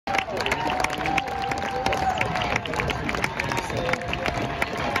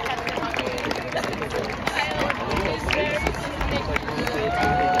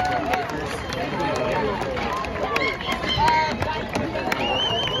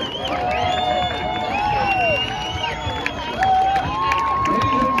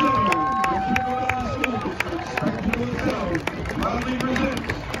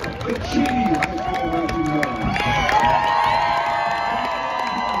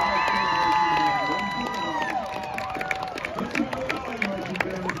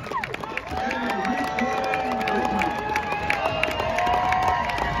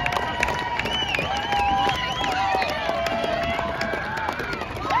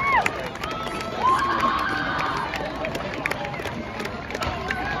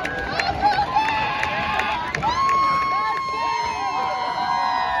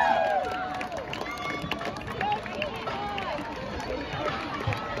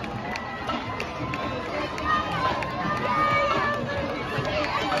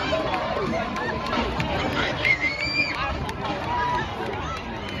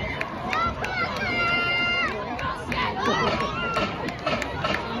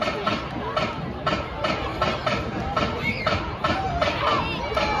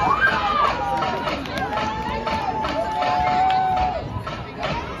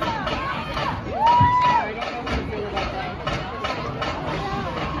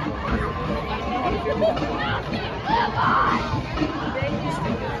I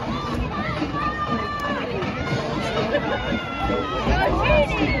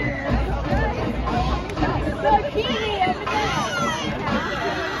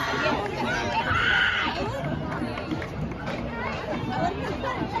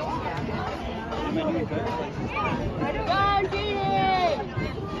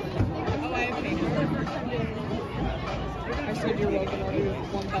said you're welcome. I'll do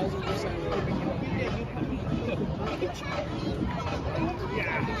 1,000%.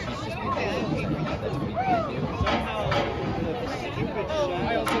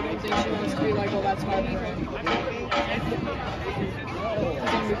 I also don't think she wants to be like, well, that's my friend.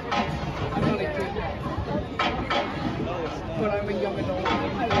 I'm not a kid. But I'm a young adult. I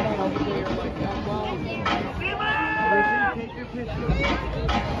probably are like, well. Take your picture.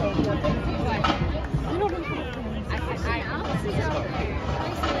 I honestly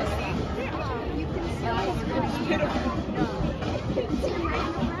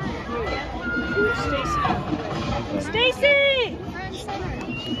Stacy!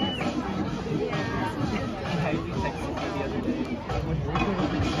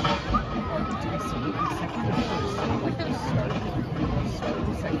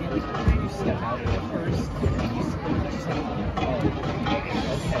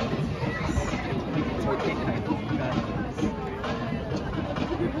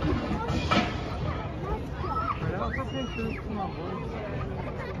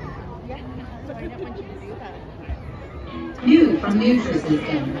 New from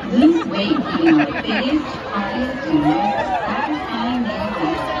Nutrisystem, lose weight eating our biggest, healthiest dinner, satisfying meal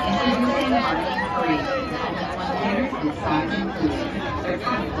introducing our inspirations, all 1 liters with sauce included. They're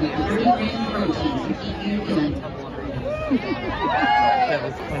packed with 30 grams protein to keep you feeling. That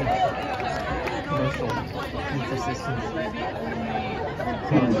was funny. Commercial Nutrisystem.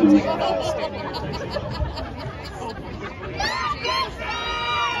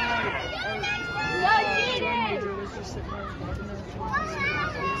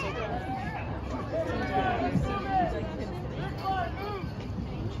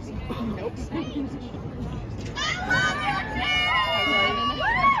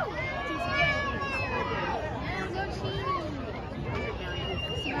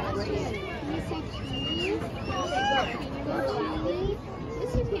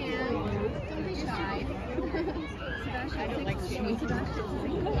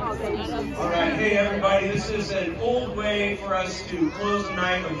 All right, hey everybody, this is an old way for us to close the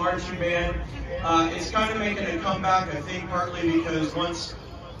night of marching band. It's kind of making a comeback, I think, partly because once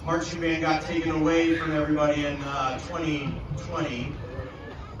marching band got taken away from everybody in 2020,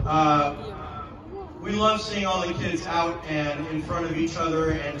 we love seeing all the kids out and in front of each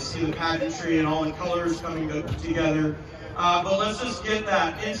other and to see the pageantry and all the colors coming together. But let's just get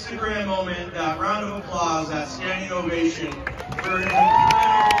that Instagram moment, that round of applause, that standing ovation for an incredible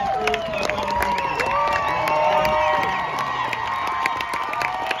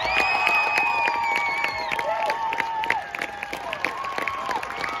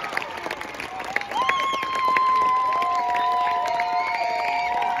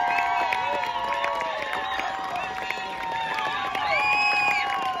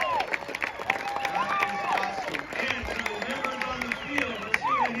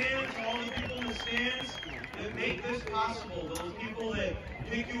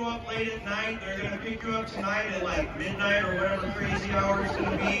tonight at like midnight or whatever crazy hour it's going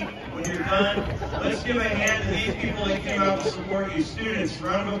to be when you're done. Let's give a hand to these people that came out to support you. Students,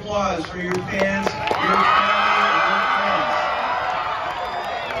 round of applause for your fans, your family, and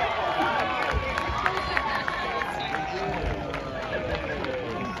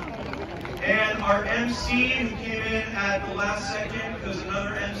your friends. And our MC who came in at the last second because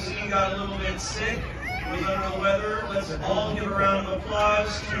another MC got a little bit sick, was under the weather. Let's all give a round of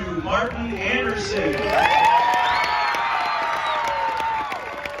applause to Martin Anderson.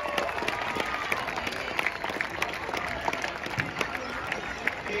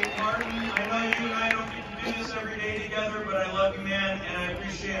 Hey Martin, I know you and I don't get to do this every day together, but I love you, man, and I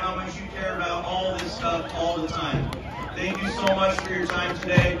appreciate how much you care about all this stuff all the time. Thank you so much for your time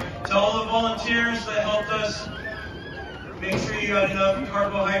today. To all the volunteers that helped us, make sure you got enough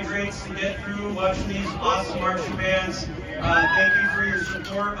carbohydrates to get through watching these awesome marching bands. Thank you for your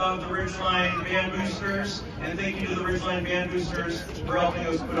support of the Ridgeline Band Boosters, and thank you to the Ridgeline Band Boosters for helping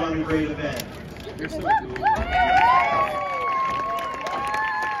us put on a great event. You're so cool.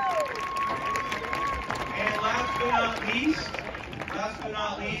 And last but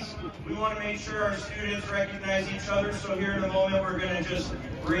not least, we want to make sure our students recognize each other. So here in a moment, we're going to just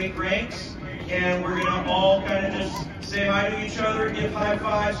break ranks. and we're gonna all kind of just say hi to each other, give high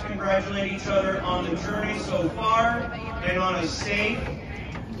fives, congratulate each other on the journey so far, and on a safe,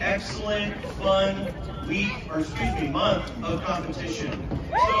 excellent, fun month of competition.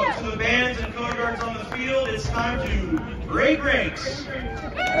 So to the bands and color guards on the field, it's time to break ranks.